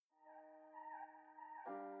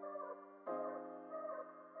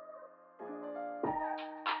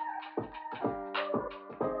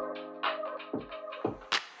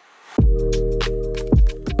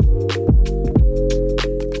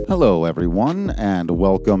Hello, everyone, and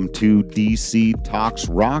welcome to DC Talks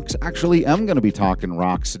Rocks. Actually, I'm going to be talking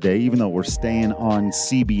rocks today, even though we're staying on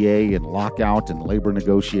CBA and lockout and labor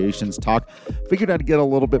negotiations talk. Figured I'd get a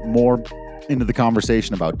little bit more into the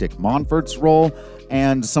conversation about Dick Monfort's role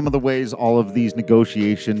and some of the ways all of these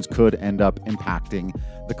negotiations could end up impacting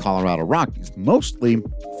the Colorado Rockies, mostly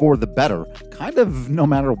for the better, kind of no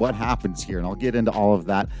matter what happens here, and I'll get into all of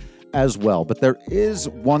that as well. But there is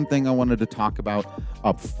one thing I wanted to talk about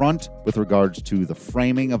up front with regards to the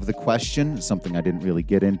framing of the question, something I didn't really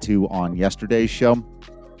get into on yesterday's show,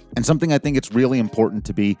 and something I think it's really important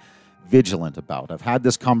to be vigilant about. I've had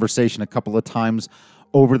this conversation a couple of times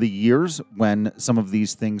over the years when some of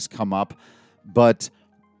these things come up, but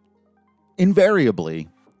invariably,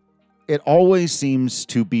 it always seems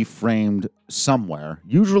to be framed somewhere,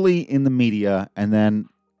 usually in the media and then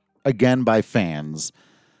again by fans,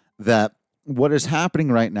 that what is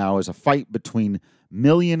happening right now is a fight between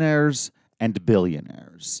millionaires and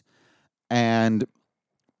billionaires. And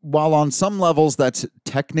while on some levels that's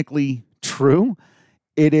technically true,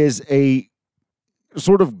 it is a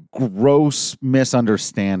sort of gross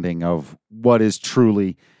misunderstanding of what is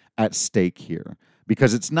truly at stake here,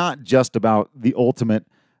 because it's not just about the ultimate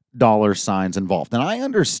dollar signs involved. And I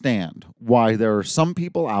understand why there are some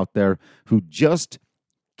people out there who just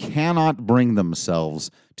cannot bring themselves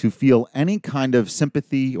to feel any kind of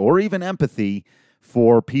sympathy or even empathy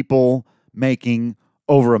for people making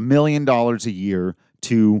over $1 million a year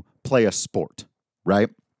to play a sport, right?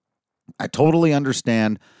 I totally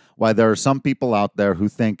understand why there are some people out there who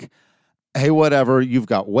think, hey, whatever, you've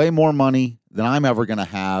got way more money than I'm ever going to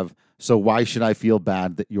have, so why should I feel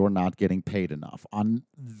bad that you're not getting paid enough? On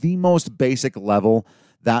the most basic level,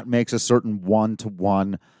 that makes a certain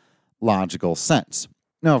one-to-one logical sense.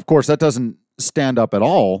 Now, of course, that doesn't stand up at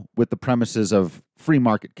all with the premises of free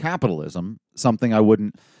market capitalism, something I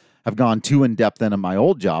wouldn't have gone too in-depth in my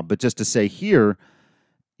old job. But just to say here,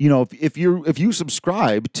 you know, if you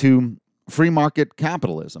subscribe to free market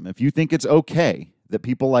capitalism, if you think it's okay that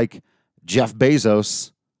people like Jeff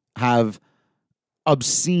Bezos have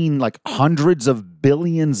obscene, like hundreds of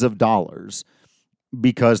billions of dollars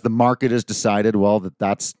because the market has decided, well,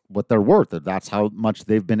 that's what they're worth, that that's how much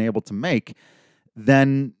they've been able to make,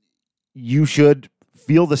 then you should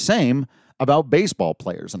feel the same about baseball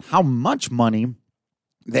players. And how much money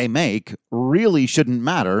they make really shouldn't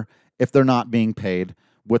matter if they're not being paid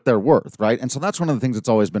what they're worth, right? And so that's one of the things that's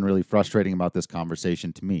always been really frustrating about this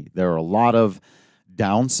conversation to me. There are a lot of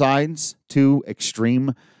downsides to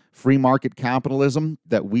extreme free market capitalism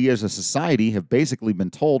that we as a society have basically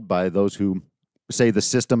been told by those who say the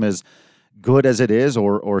system is good as it is,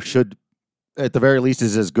 or should at the very least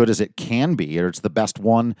is as good as it can be, or it's the best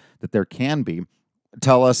one that there can be,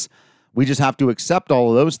 tell us we just have to accept all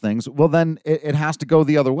of those things. Well, then it has to go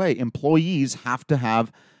the other way. Employees have to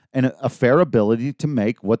have a fair ability to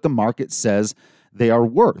make what the market says they are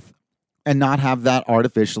worth and not have that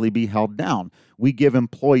artificially be held down. We give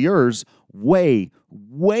employers way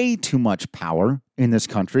too much power in this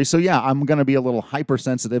country. So yeah, I'm going to be a little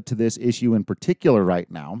hypersensitive to this issue in particular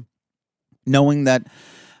right now, knowing that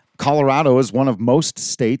Colorado is one of most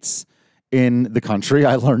states in the country,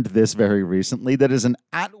 I learned this very recently, that is an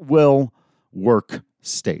at-will work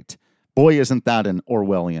state. Boy, isn't that an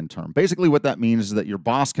Orwellian term. Basically, what that means is that your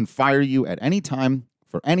boss can fire you at any time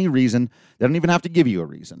for any reason. They don't even have to give you a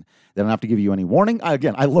reason. They don't have to give you any warning.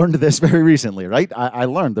 Again, I learned this very recently, right? I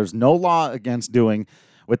learned there's no law against doing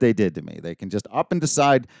what they did to me. They can just up and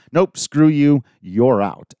decide, nope, screw you, you're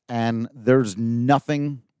out. And there's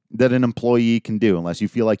nothing that an employee can do unless you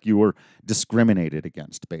feel like you were discriminated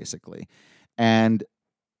against, basically. And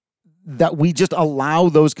that we just allow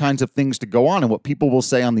those kinds of things to go on. And what people will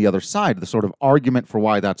say on the other side, the sort of argument for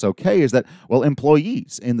why that's okay, is that, well,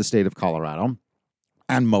 employees in the state of Colorado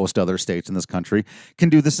and most other states in this country can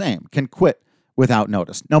do the same, can quit without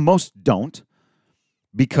notice. Now, most don't,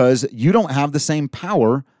 because you don't have the same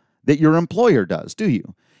power that your employer does, do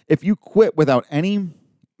you? If you quit without any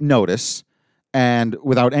notice and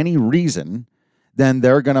without any reason, then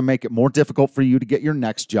they're going to make it more difficult for you to get your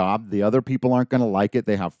next job. The other people aren't going to like it.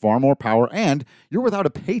 They have far more power, and you're without a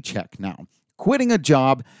paycheck now. Quitting a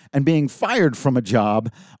job and being fired from a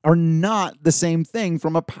job are not the same thing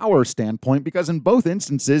from a power standpoint, because in both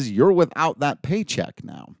instances, you're without that paycheck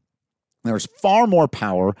now. There's far more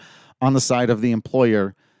power on the side of the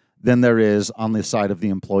employer than there is on the side of the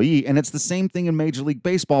employee. And it's the same thing in Major League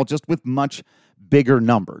Baseball, just with much bigger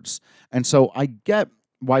numbers. And so I get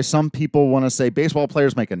why some people want to say baseball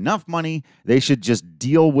players make enough money, they should just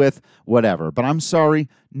deal with whatever. But I'm sorry,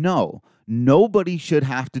 no. Nobody should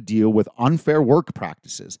have to deal with unfair work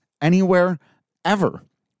practices anywhere, ever.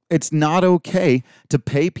 It's not okay to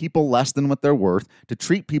pay people less than what they're worth, to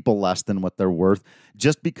treat people less than what they're worth,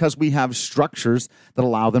 just because we have structures that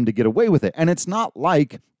allow them to get away with it. And it's not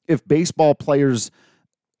like if baseball players'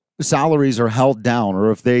 salaries are held down,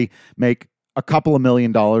 or if they make a couple of $1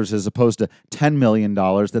 million as opposed to $10 million,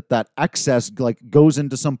 that excess like goes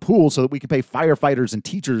into some pool so that we can pay firefighters and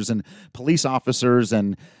teachers and police officers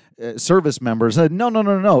and service members.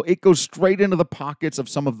 No. It goes straight into the pockets of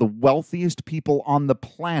some of the wealthiest people on the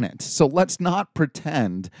planet. So let's not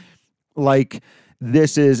pretend like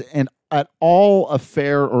this is at all a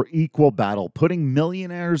fair or equal battle. Putting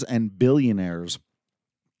millionaires and billionaires,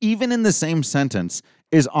 even in the same sentence,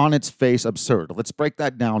 is on its face absurd. Let's break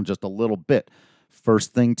that down just a little bit.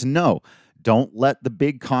 First thing to know, don't let the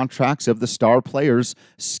big contracts of the star players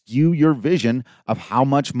skew your vision of how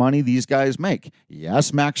much money these guys make.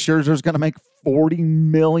 Yes, Max Scherzer is going to make $40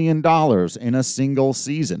 million in a single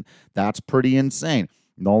season. That's pretty insane.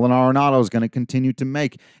 Nolan Arenado is going to continue to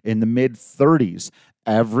make in the mid-30s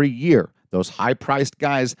every year. Those high-priced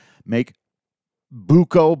guys make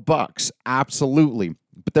buco bucks, absolutely.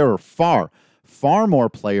 But there are far more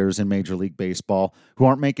players in Major League Baseball who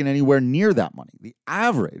aren't making anywhere near that money. The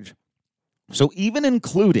average, so even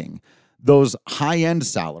including those high-end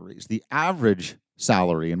salaries, the average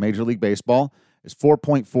salary in Major League Baseball is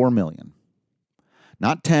 $4.4 million.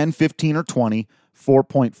 Not 10, 15, or 20,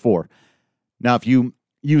 4.4. Now, if you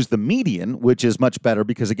use the median, which is much better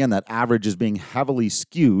because, again, that average is being heavily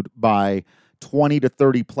skewed by 20 to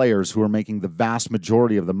 30 players who are making the vast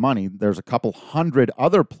majority of the money. There's a couple hundred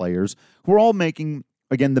other players who are all making,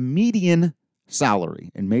 again, the median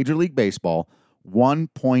salary in Major League Baseball,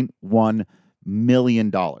 $1.1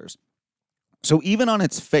 million. So even on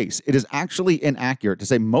its face, it is actually inaccurate to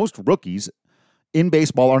say most rookies in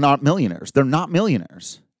baseball are not millionaires. They're not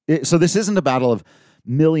millionaires. So this isn't a battle of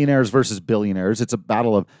millionaires versus billionaires. It's a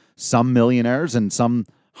battle of some millionaires and some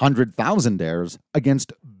 100,000-aires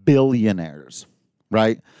against billionaires,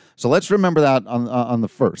 right? So let's remember that on the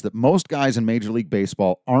first, that most guys in Major League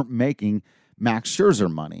Baseball aren't making Max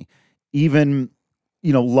Scherzer money, even,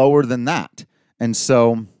 lower than that. And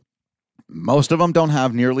so most of them don't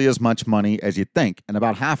have nearly as much money as you'd think. And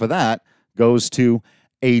about half of that goes to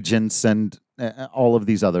agents and all of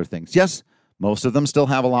these other things. Yes, most of them still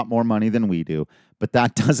have a lot more money than we do, but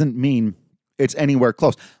that doesn't mean it's anywhere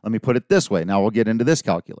close. Let me put it this way. Now we'll get into this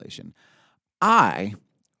calculation. I,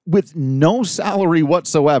 with no salary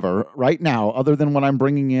whatsoever right now, other than what I'm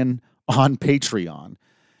bringing in on Patreon,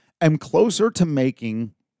 am closer to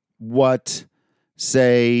making what,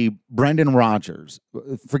 say, Brendan Rodgers.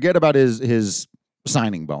 Forget about his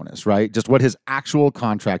signing bonus, right? Just what his actual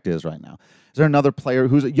contract is right now. Is there another player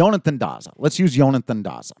who's Jonathan Daza? Let's use Jonathan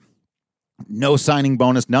Daza. No signing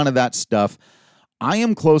bonus, none of that stuff. I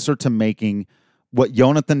am closer to making what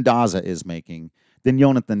Jonathan Daza is making than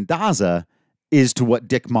Jonathan Daza is to what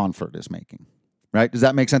Dick Monfort is making, right? Does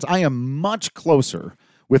that make sense? I am much closer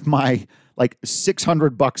with my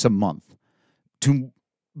 $600 a month to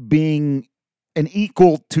being an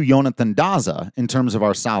equal to Jonathan Daza in terms of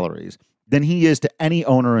our salaries than he is to any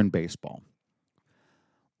owner in baseball.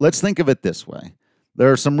 Let's think of it this way.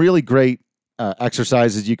 There are some really great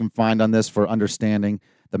exercises you can find on this for understanding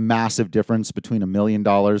the massive difference between $1 million and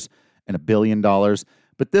 $1 billion.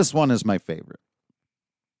 But this one is my favorite.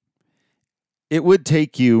 It would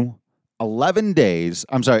take you 11 days.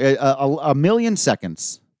 I'm sorry, a million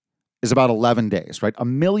seconds is about 11 days, right?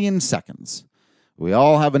 1 million seconds. We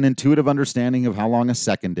all have an intuitive understanding of how long a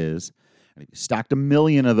second is. And if you stacked 1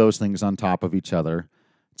 million of those things on top of each other,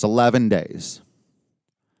 it's 11 days.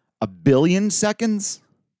 1 billion seconds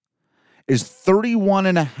is 31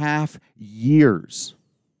 and a half years.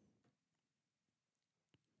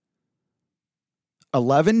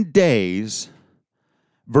 11 days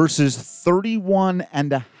versus 31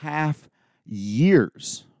 and a half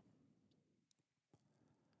years.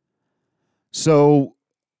 So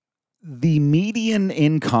the median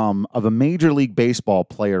income of a Major League Baseball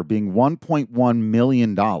player being $1.1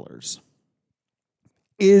 million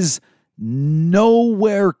is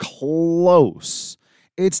nowhere close.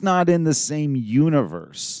 It's not in the same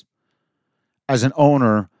universe as an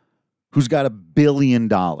owner who's got $1 billion.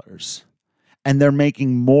 And they're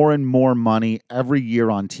making more and more money every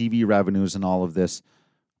year on TV revenues and all of this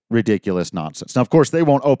ridiculous nonsense. Now, of course, they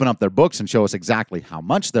won't open up their books and show us exactly how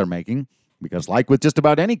much they're making because, like with just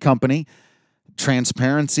about any company,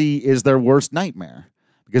 transparency is their worst nightmare.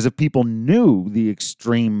 Because if people knew the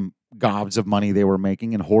extreme gobs of money they were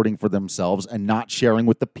making and hoarding for themselves and not sharing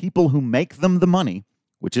with the people who make them the money,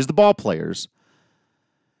 which is the ball players,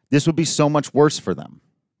 this would be so much worse for them.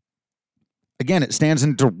 Again, it stands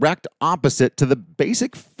in direct opposite to the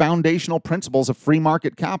basic foundational principles of free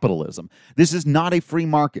market capitalism. This is not a free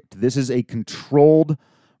market. This is a controlled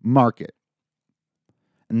market.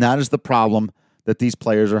 And that is the problem that these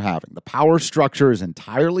players are having. The power structure is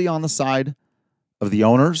entirely on the side of the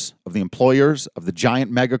owners, of the employers, of the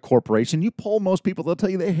giant mega corporation. You poll most people, they'll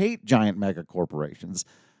tell you they hate giant mega corporations.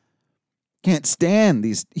 Can't stand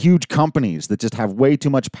these huge companies that just have way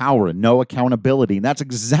too much power and no accountability. And that's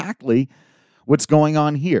exactly what's going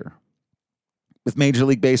on here with Major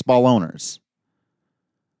League Baseball owners.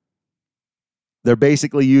 They're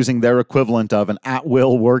basically using their equivalent of an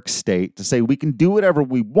at-will work state to say we can do whatever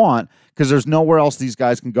we want because there's nowhere else these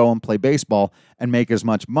guys can go and play baseball and make as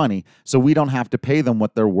much money. So we don't have to pay them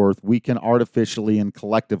what they're worth. We can artificially and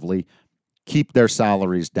collectively keep their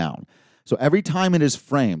salaries down. So every time it is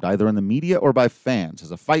framed, either in the media or by fans,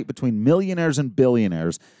 as a fight between millionaires and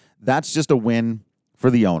billionaires, that's just a win for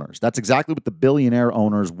the owners. That's exactly what the billionaire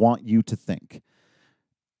owners want you to think,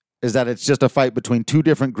 is that it's just a fight between two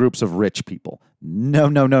different groups of rich people. No.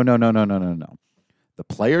 The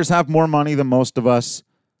players have more money than most of us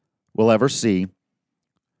will ever see.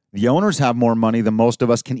 The owners have more money than most of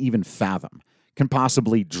us can even fathom, can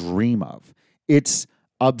possibly dream of. It's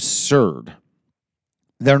absurd.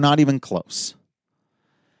 They're not even close.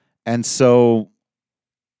 And so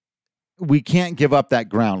we can't give up that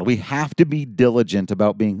ground. We have to be diligent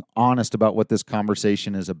about being honest about what this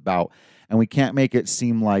conversation is about. And we can't make it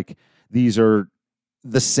seem like these are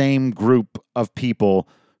the same group of people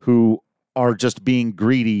who are just being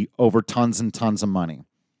greedy over tons and tons of money.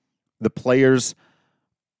 The players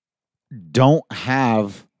don't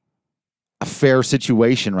have a fair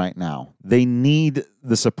situation right now. They need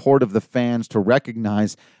the support of the fans to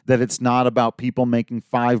recognize that it's not about people making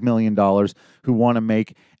 $5 million who want to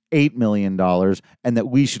make $8 million, and that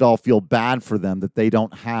we should all feel bad for them that they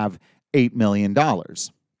don't have $8 million.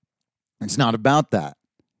 It's not about that.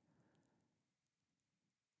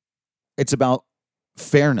 It's about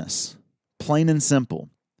fairness, plain and simple.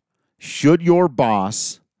 Should your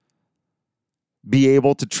boss be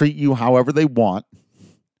able to treat you however they want?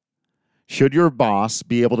 Should your boss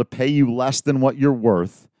be able to pay you less than what you're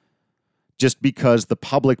worth just because the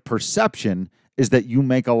public perception is that you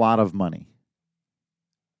make a lot of money?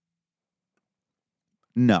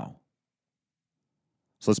 No.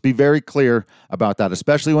 So let's be very clear about that,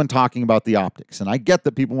 especially when talking about the optics. And I get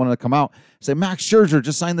that people want to come out and say, Max Scherzer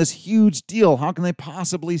just signed this huge deal. How can they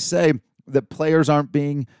possibly say that players aren't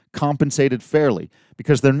being compensated fairly?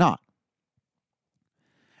 Because they're not.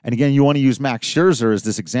 And again, you want to use Max Scherzer as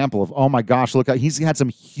this example of, oh my gosh, look, he's had some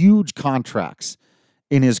huge contracts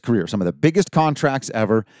in his career, some of the biggest contracts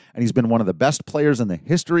ever, and he's been one of the best players in the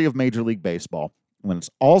history of Major League Baseball. When it's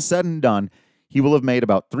all said and done, he will have made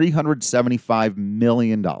about $375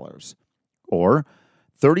 million, or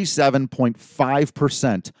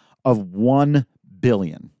 37.5% of $1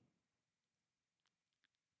 billion.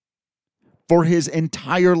 For his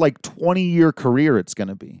entire 20-year career, it's going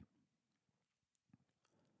to be.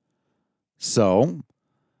 So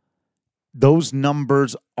those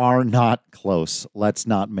numbers are not close. Let's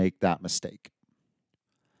not make that mistake.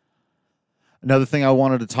 Another thing I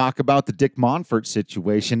wanted to talk about, the Dick Monfort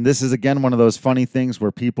situation. This is, again, one of those funny things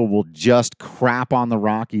where people will just crap on the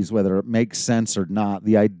Rockies, whether it makes sense or not.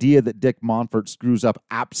 The idea that Dick Monfort screws up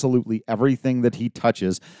absolutely everything that he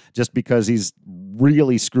touches just because he's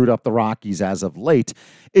really screwed up the Rockies as of late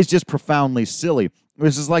is just profoundly silly.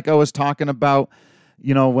 This is like I was talking about,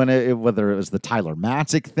 whether it was the Tyler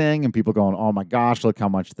Matzik thing and people going, oh my gosh, look how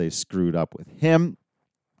much they screwed up with him.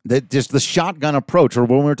 Just the shotgun approach, or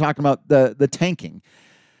when we were talking about the tanking.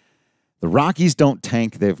 The Rockies don't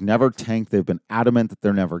tank. They've never tanked. They've been adamant that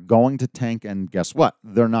they're never going to tank, and guess what?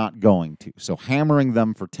 They're not going to. So hammering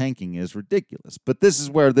them for tanking is ridiculous. But this is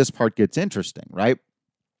where this part gets interesting, right?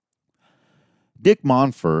 Dick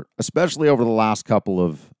Monfort, especially over the last couple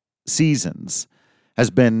of seasons, has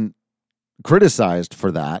been criticized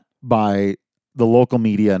for that by the local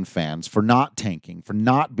media and fans, for not tanking, for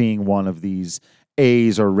not being one of these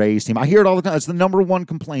A's or Rays team. I hear it all the time. It's the number one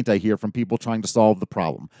complaint I hear from people trying to solve the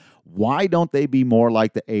problem. Why don't they be more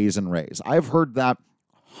like the A's and Rays? I've heard that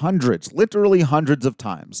literally hundreds of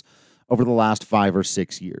times over the last 5 or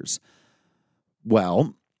 6 years.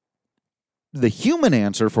 Well, the human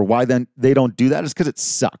answer for why then they don't do that is because it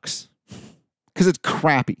sucks. Because it's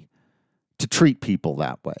crappy to treat people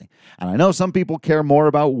that way. And I know some people care more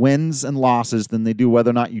about wins and losses than they do whether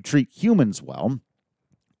or not you treat humans well.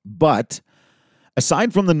 But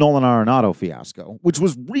aside from the Nolan Arenado fiasco, which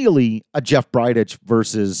was really a Jeff Bridich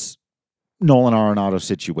versus Nolan Arenado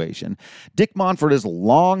situation, Dick Monfort has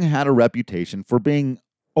long had a reputation for being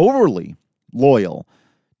overly loyal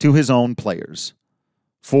to his own players,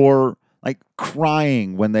 for like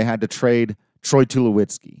crying when they had to trade Troy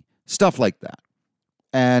Tulowitzki, stuff like that,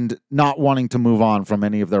 and not wanting to move on from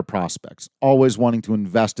any of their prospects, always wanting to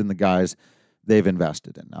invest in the guys they've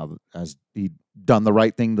invested in. Now, has he done the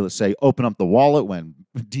right thing to say, open up the wallet when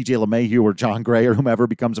DJ LeMahieu or John Gray or whomever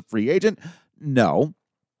becomes a free agent? No.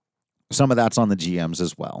 Some of that's on the GMs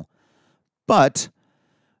as well. But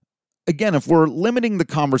again, if we're limiting the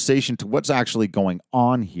conversation to what's actually going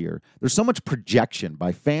on here, there's so much projection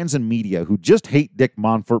by fans and media who just hate Dick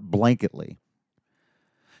Monfort blanketly,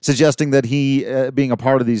 suggesting that he being a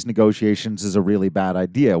part of these negotiations is a really bad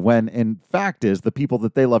idea, when in fact is the people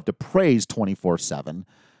that they love to praise 24/7,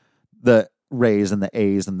 the Rays and the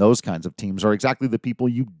A's and those kinds of teams, are exactly the people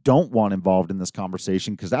you don't want involved in this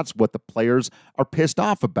conversation, because that's what the players are pissed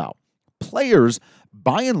off about. Players,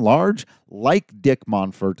 by and large, like Dick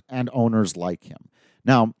Monfort and owners like him.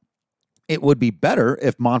 Now, it would be better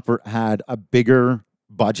if Monfort had a bigger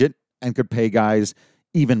budget and could pay guys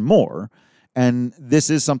even more. And this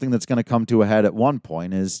is something that's going to come to a head at one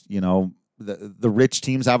point is, the rich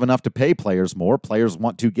teams have enough to pay players more. Players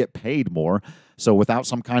want to get paid more. So without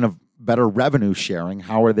some kind of better revenue sharing,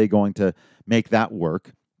 how are they going to make that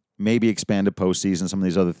work? Maybe expanded postseason, some of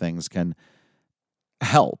these other things can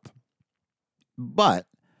help. But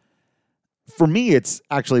for me, it's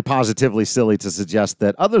actually positively silly to suggest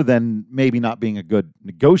that, other than maybe not being a good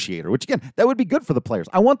negotiator, which again, that would be good for the players.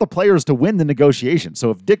 I want the players to win the negotiation. So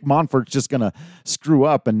if Dick Monfort's just going to screw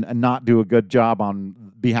up and not do a good job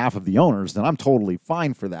on behalf of the owners, then I'm totally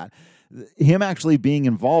fine for that. Him actually being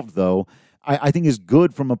involved, though, I think is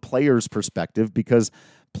good from a player's perspective, because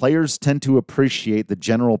players tend to appreciate the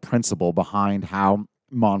general principle behind how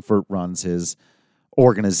Monfort runs his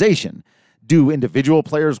organization. Do individual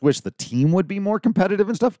players wish the team would be more competitive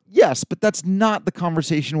and stuff? Yes, but that's not the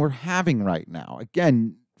conversation we're having right now.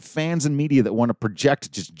 Again, fans and media that want to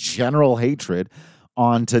project just general hatred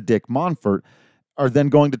onto Dick Monfort are then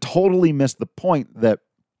going to totally miss the point that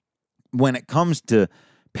when it comes to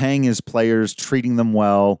paying his players, treating them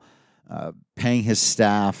well, paying his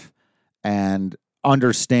staff, and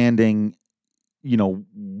understanding,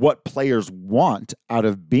 what players want out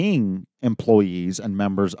of being employees and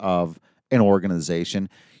members of an organization,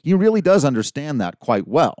 he really does understand that quite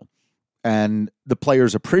well. And the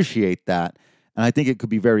players appreciate that. And I think it could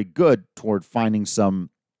be very good toward finding some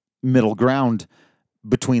middle ground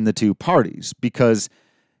between the two parties, because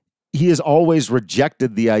he has always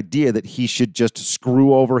rejected the idea that he should just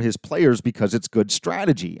screw over his players because it's good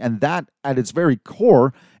strategy. And that, at its very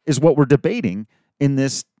core, is what we're debating in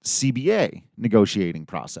this CBA negotiating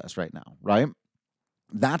process right now, right?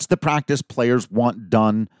 That's the practice players want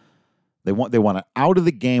done. They want it out of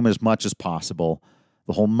the game as much as possible.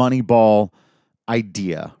 The whole Moneyball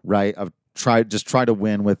idea, right, of try to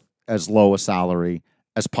win with as low a salary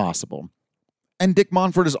as possible. And Dick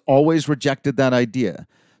Monfort has always rejected that idea,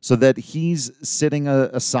 so that he's sitting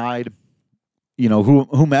aside,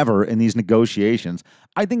 whomever in these negotiations,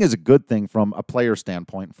 I think is a good thing from a player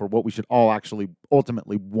standpoint for what we should all actually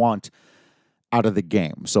ultimately want out of the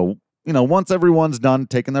game. So, once everyone's done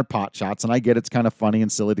taking their pot shots, and I get it's kind of funny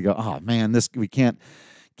and silly to go, oh man, we can't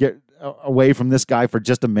get away from this guy for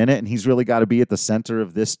just a minute, and he's really got to be at the center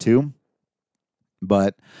of this too.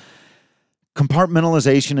 But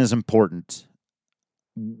compartmentalization is important.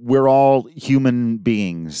 We're all human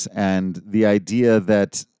beings, and the idea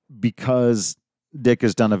that because Dick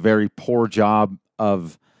has done a very poor job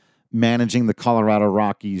of managing the Colorado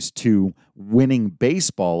Rockies to winning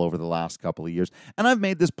baseball over the last couple of years, and I've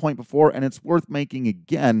made this point before, and it's worth making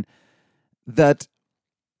again, that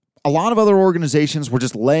a lot of other organizations were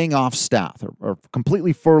just laying off staff or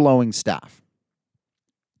completely furloughing staff,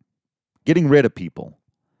 getting rid of people.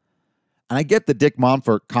 And I get that Dick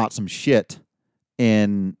Monfort caught some shit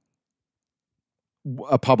in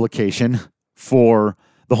a publication for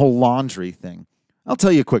the whole laundry thing. I'll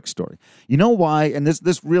tell you a quick story. You know why, and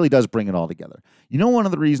this really does bring it all together. You know one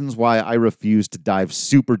of the reasons why I refused to dive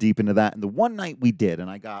super deep into that, and the one night we did, and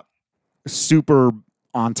I got super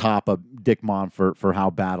on top of Dick Monfort for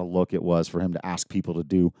how bad a look it was for him to ask people to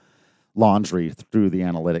do laundry through the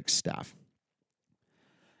analytics staff.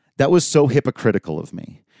 That was so hypocritical of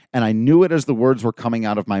me. And I knew it as the words were coming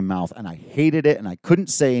out of my mouth, and I hated it, and I couldn't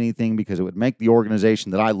say anything because it would make the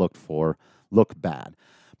organization that I looked for look bad.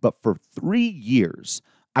 But for 3 years,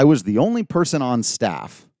 I was the only person on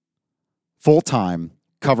staff, full-time,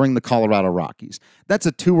 covering the Colorado Rockies. That's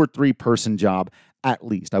a 2 or 3 person job at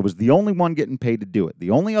least. I was the only one getting paid to do it. The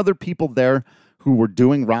only other people there who were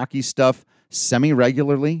doing Rocky stuff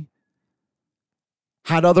semi-regularly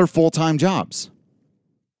had other full-time jobs.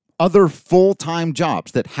 other full-time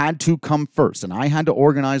jobs that had to come first, and I had to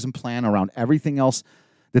organize and plan around everything else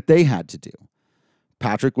that they had to do.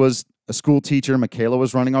 Patrick was a school teacher, Michaela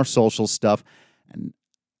was running our social stuff, and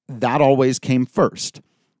that always came first.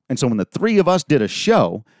 And so when the three of us did a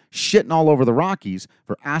show shitting all over the Rockies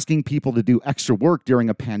for asking people to do extra work during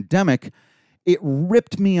a pandemic, it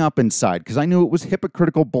ripped me up inside because I knew it was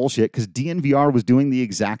hypocritical bullshit because DNVR was doing the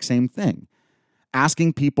exact same thing.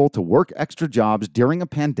 Asking people to work extra jobs during a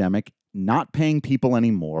pandemic, not paying people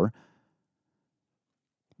anymore,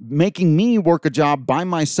 making me work a job by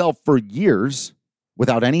myself for years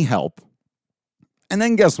without any help. And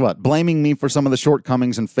then guess what? Blaming me for some of the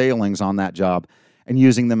shortcomings and failings on that job and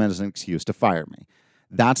using them as an excuse to fire me.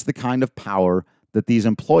 That's the kind of power that these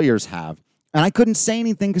employers have. And I couldn't say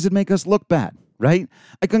anything because it'd make us look bad, right?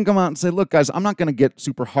 I couldn't come out and say, look, guys, I'm not going to get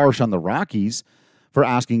super harsh on the Rockies for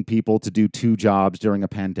asking people to do 2 jobs during a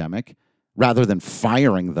pandemic rather than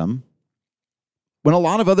firing them, when a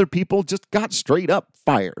lot of other people just got straight up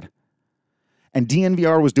fired. And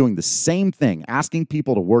DNVR was doing the same thing, asking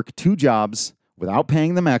people to work 2 jobs without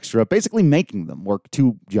paying them extra, basically making them work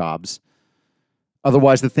 2 jobs.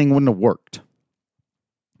 Otherwise, the thing wouldn't have worked.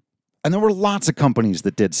 And there were lots of companies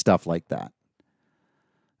that did stuff like that.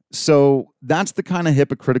 So that's the kind of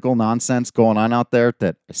hypocritical nonsense going on out there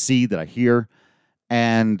that I see, that I hear.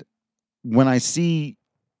 And when I see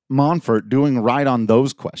Monfort doing right on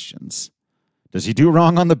those questions, does he do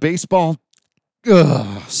wrong on the baseball?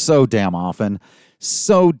 Ugh, so damn often.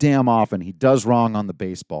 So damn often he does wrong on the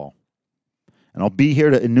baseball. And I'll be here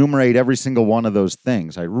to enumerate every single one of those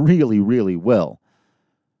things. I really, really will.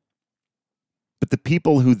 But the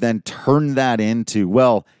people who then turn that into,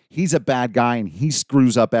 well, he's a bad guy and he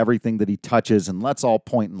screws up everything that he touches and let's all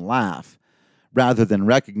point and laugh, rather than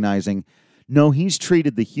recognizing, no, he's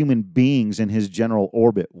treated the human beings in his general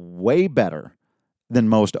orbit way better than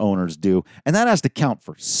most owners do. And that has to count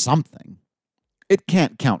for something. It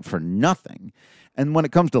can't count for nothing. And when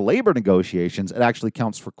it comes to labor negotiations, it actually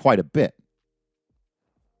counts for quite a bit.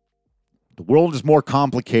 The world is more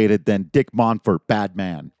complicated than Dick Monfort, bad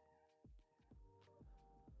man.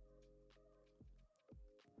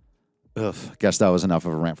 Ugh, I guess that was enough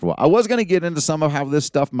of a rant for a while. I was going to get into some of how this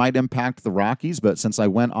stuff might impact the Rockies, but since I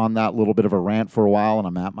went on that little bit of a rant for a while and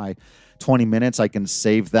I'm at my 20 minutes, I can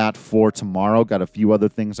save that for tomorrow. Got a few other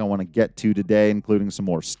things I want to get to today, including some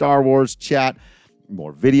more Star Wars chat,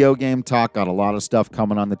 more video game talk. Got a lot of stuff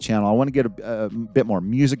coming on the channel. I want to get a bit more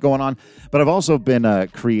music going on, but I've also been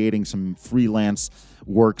creating some freelance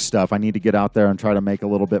work stuff. I need to get out there and try to make a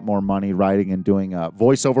little bit more money writing and doing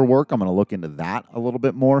voiceover work. I'm going to look into that a little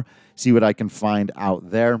bit more, see what I can find out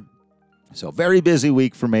there. So very busy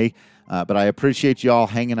week for me, but I appreciate you all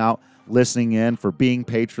hanging out, listening in, for being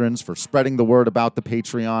patrons, for spreading the word about the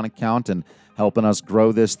Patreon account and helping us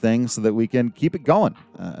grow this thing so that we can keep it going,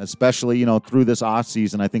 especially, through this off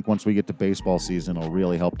season. I think once we get to baseball season, it'll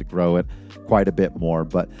really help to grow it quite a bit more.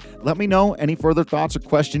 But let me know any further thoughts or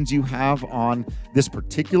questions you have on this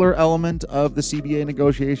particular element of the CBA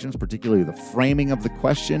negotiations, particularly the framing of the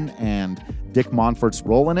question and Dick Monfort's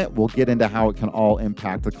role in it. We'll get into how it can all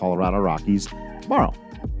impact the Colorado Rockies tomorrow.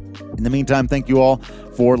 In the meantime, thank you all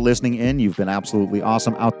for listening in. You've been absolutely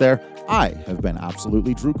awesome out there. I have been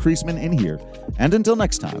absolutely Drew Creasman in here. And until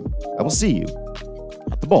next time, I will see you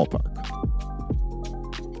at the ballpark.